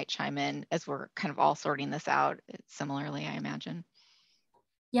who might chime in as we're kind of all sorting this out similarly, I imagine.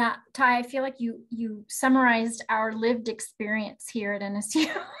 Yeah, Ty, I feel like you summarized our lived experience here at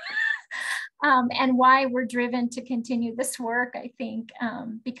NSU and why we're driven to continue this work, I think,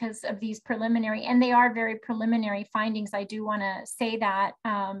 because of these preliminary, and they are very preliminary findings, I do want to say that.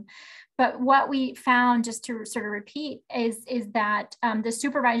 But what we found, just to sort of repeat, is that the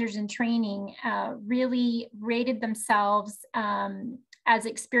supervisors in training really rated themselves as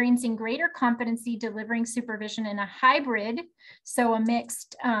experiencing greater competency delivering supervision in a hybrid, so a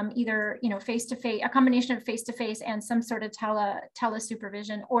mixed either face-to-face, a combination of face-to-face and some sort of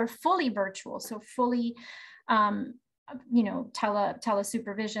telesupervision, or fully virtual, so fully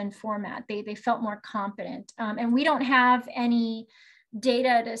telesupervision format. They felt more competent, and we don't have any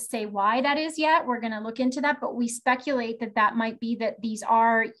data to say why that is yet. We're going to look into that, but we speculate that might be that these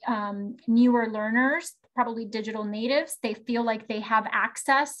are newer learners, probably digital natives. They feel like they have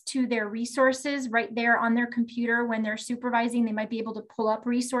access to their resources right there on their computer when they're supervising. They might be able to pull up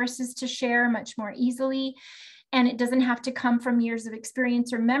resources to share much more easily. And it doesn't have to come from years of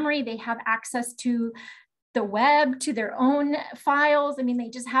experience or memory. They have access to the web, to their own files. I mean, they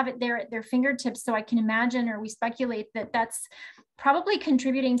just have it there at their fingertips. So I can imagine, or we speculate, that that's probably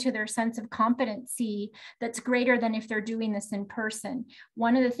contributing to their sense of competency that's greater than if they're doing this in person.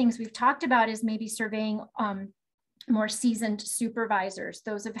 One of the things we've talked about is maybe surveying more seasoned supervisors,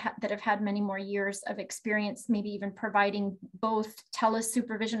 those that have had many more years of experience, maybe even providing both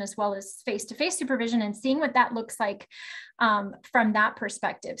telesupervision as well as face-to-face supervision, and seeing what that looks like from that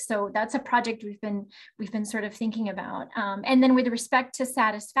perspective. So that's a project we've been sort of thinking about. And then with respect to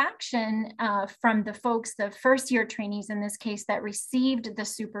satisfaction from the folks, the first year trainees in this case, that received the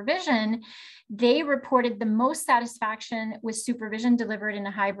supervision, they reported the most satisfaction with supervision delivered in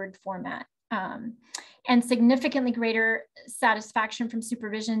a hybrid format. And significantly greater satisfaction from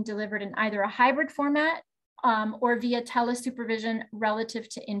supervision delivered in either a hybrid format or via telesupervision relative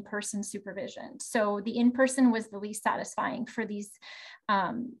to in-person supervision. So the in-person was the least satisfying for these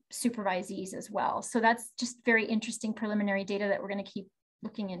supervisees as well. So that's just very interesting preliminary data that we're going to keep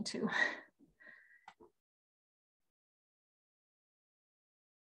looking into.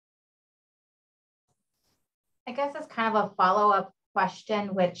 I guess it's kind of a follow-up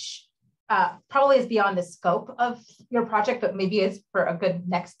question, which probably is beyond the scope of your project, but maybe is for a good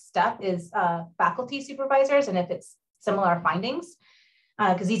next step, is faculty supervisors, and if it's similar findings,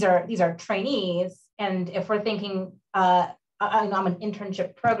 because these are trainees, and if we're thinking I'm an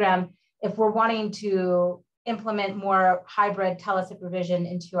internship program, if we're wanting to implement more hybrid telesupervision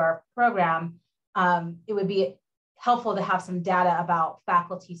into our program, it would be helpful to have some data about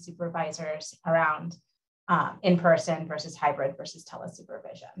faculty supervisors around in-person versus hybrid versus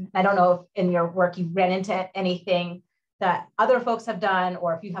telesupervision. I don't know if in your work you ran into anything that other folks have done,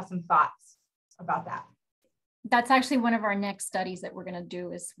 or if you have some thoughts about that. That's actually one of our next studies that we're going to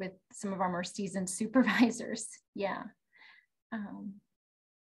do, is with some of our more seasoned supervisors. Yeah.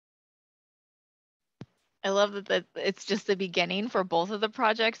 I love that it's just the beginning for both of the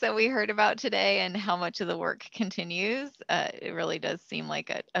projects that we heard about today, and how much of the work continues. It really does seem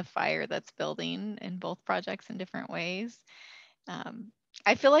like a fire that's building in both projects in different ways.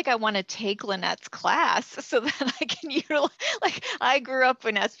 I feel like I want to take Lynnette's class so that I can utilize, like, I grew up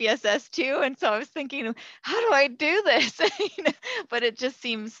in SPSS too. And so I was thinking, how do I do this? But it just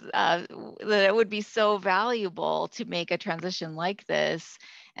seems that it would be so valuable to make a transition like this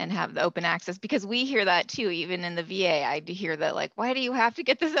and have the open access, because we hear that too, even in the VA. I do hear that, like, why do you have to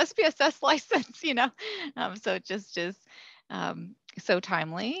get this SPSS license? So it just is so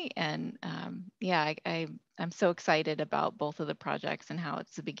timely. And yeah, I'm so excited about both of the projects and how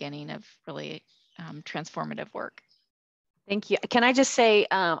it's the beginning of really transformative work. Thank you. Can I just say,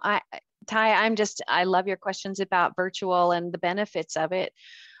 Ty, I love your questions about virtual and the benefits of it.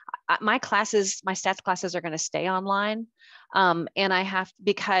 My stats classes are going to stay online. And I have,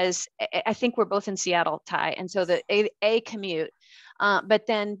 because I think we're both in Seattle, Ty. And so the A commute, but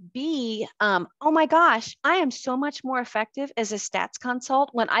then B, oh my gosh, I am so much more effective as a stats consult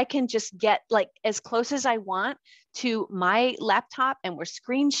when I can just get like as close as I want to my laptop, and we're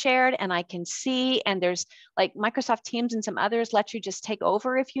screen shared and I can see, and there's like Microsoft Teams and some others let you just take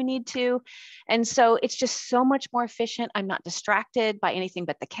over if you need to. And so it's just so much more efficient. I'm not distracted by anything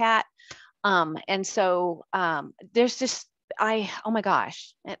but the cat. And so there's just, oh my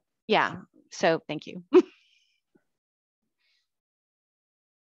gosh. Yeah. So thank you.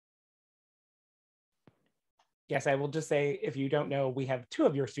 Yes, I will just say, if you don't know, we have 2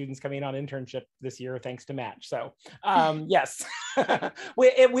 of your students coming on internship this year, thanks to Match. So yes,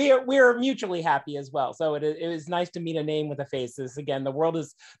 we are mutually happy as well. So it is nice to meet a name with a face. This, again, the world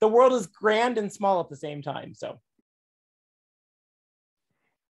is grand and small at the same time. So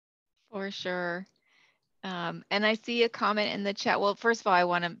For sure. And I see a comment in the chat. Well, first of all, I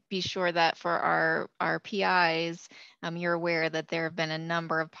want to be sure that for our PIs, you're aware that there have been a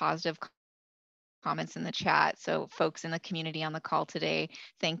number of positive comments in the chat. So folks in the community on the call today,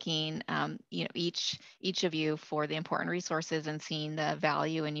 thanking each of you for the important resources and seeing the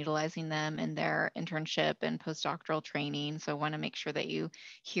value in utilizing them in their internship and postdoctoral training. So I want to make sure that you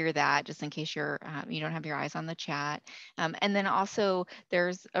hear that, just in case you don't have your eyes on the chat. And then also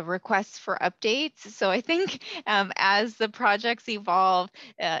there's a request for updates. So I think as the projects evolve,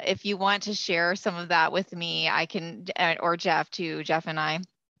 if you want to share some of that with me, I can, or Jeff too, Jeff and I.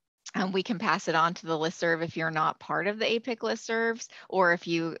 We can pass it on to the listserv if you're not part of the APPIC listservs, or if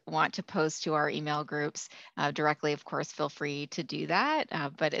you want to post to our email groups directly, of course, feel free to do that.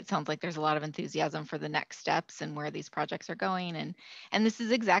 But it sounds like there's a lot of enthusiasm for the next steps and where these projects are going. And this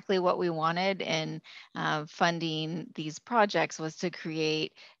is exactly what we wanted in funding these projects, was to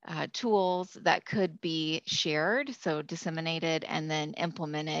create tools that could be shared, so disseminated and then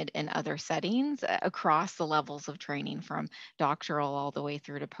implemented in other settings across the levels of training, from doctoral all the way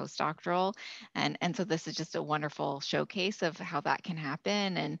through to postdoctoral. And so this is just a wonderful showcase of how that can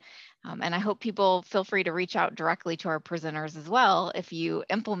happen. And I hope people feel free to reach out directly to our presenters as well if you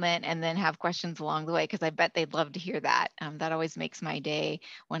implement and then have questions along the way, because I bet they'd love to hear that. That always makes my day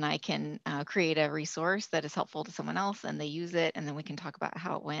when I can create a resource that is helpful to someone else and they use it, and then we can talk about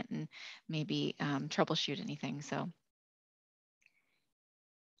how it went and maybe troubleshoot anything.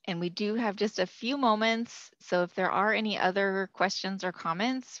 And we do have just a few moments. So if there are any other questions or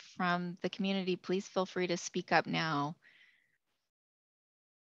comments from the community, please feel free to speak up now.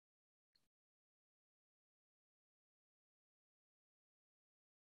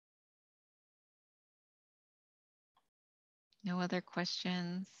 No other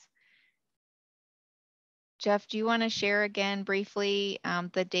questions? Jeff, do you want to share again briefly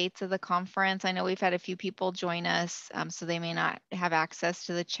the dates of the conference? I know we've had a few people join us, so they may not have access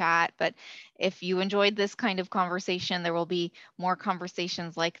to the chat, but if you enjoyed this kind of conversation, there will be more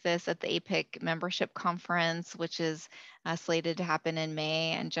conversations like this at the APPIC membership conference, which is slated to happen in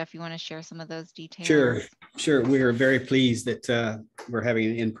May. And Jeff, you want to share some of those details? Sure. We are very pleased that we're having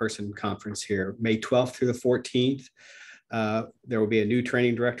an in-person conference here, May 12th through the 14th. There will be a new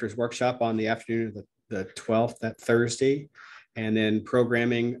training directors workshop on the afternoon of the 12th, that Thursday, and then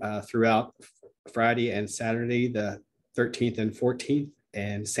programming throughout Friday and Saturday, the 13th and 14th,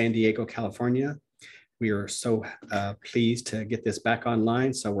 in San Diego, California. We are so pleased to get this back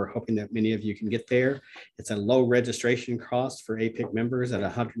online. So we're hoping that many of you can get there. It's a low registration cost for APPIC members at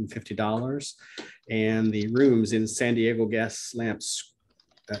 $150. And the rooms in San Diego Gas Lamps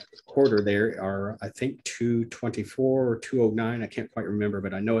quarter there are, I think, 224 or 209. I can't quite remember,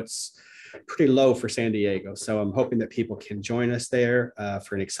 but I know it's pretty low for San Diego. So I'm hoping that people can join us there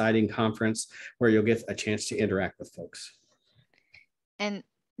for an exciting conference where you'll get a chance to interact with folks. And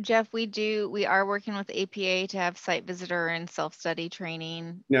Jeff, we are working with APA to have site visitor and self-study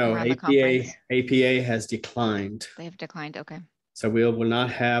training. No, around the conference. APA has declined. They have declined, okay. So we will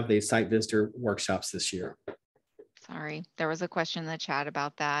not have the site visitor workshops this year. Sorry, there was a question in the chat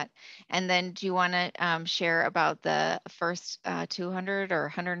about that. And then do you want to share about the first 200 or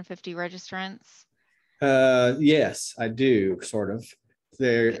 150 registrants? Yes, I do, sort of.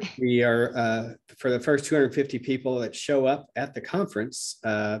 There we are for the first 250 people that show up at the conference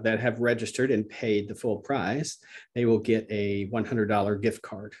that have registered and paid the full price, they will get a $100 gift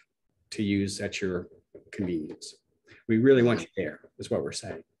card to use at your convenience. We really want you there, is what we're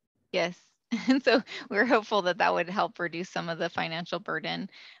saying. Yes. And so we're hopeful that that would help reduce some of the financial burden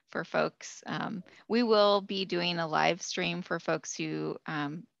for folks. We will be doing a live stream for folks who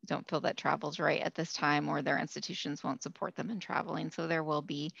don't feel that travel's right at this time, or their institutions won't support them in traveling. So there will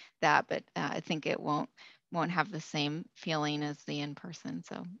be that, but I think it won't have the same feeling as the in-person.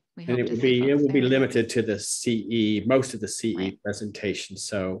 So we hope it will be limited to the CE, most of the CE right. presentation.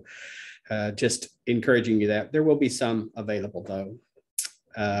 So just encouraging you that there will be some available though.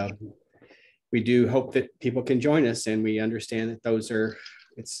 We do hope that people can join us, and we understand that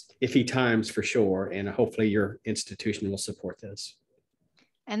it's iffy times for sure, and hopefully your institution will support this.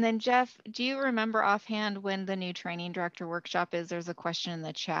 And then Jeff, do you remember offhand when the new training director workshop is? There's a question in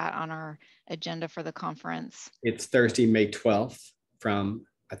the chat on our agenda for the conference. It's Thursday, May 12th from,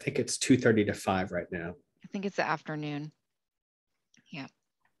 I think it's 2:30 to 5 right now. I think it's the afternoon. Yeah,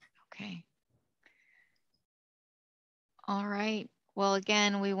 okay. All right. Well,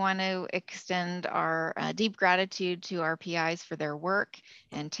 again, we want to extend our deep gratitude to our PIs for their work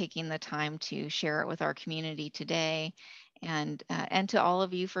and taking the time to share it with our community today, and to all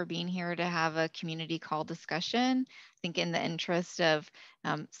of you for being here to have a community call discussion. I think in the interest of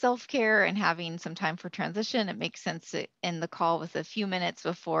self-care and having some time for transition, it makes sense to end the call with a few minutes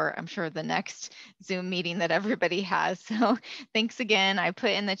before, I'm sure, the next Zoom meeting that everybody has. So thanks again. I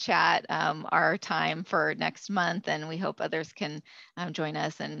put in the chat our time for next month, and we hope others can join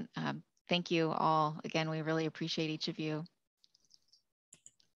us. And thank you all. Again, we really appreciate each of you.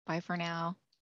 Bye for now.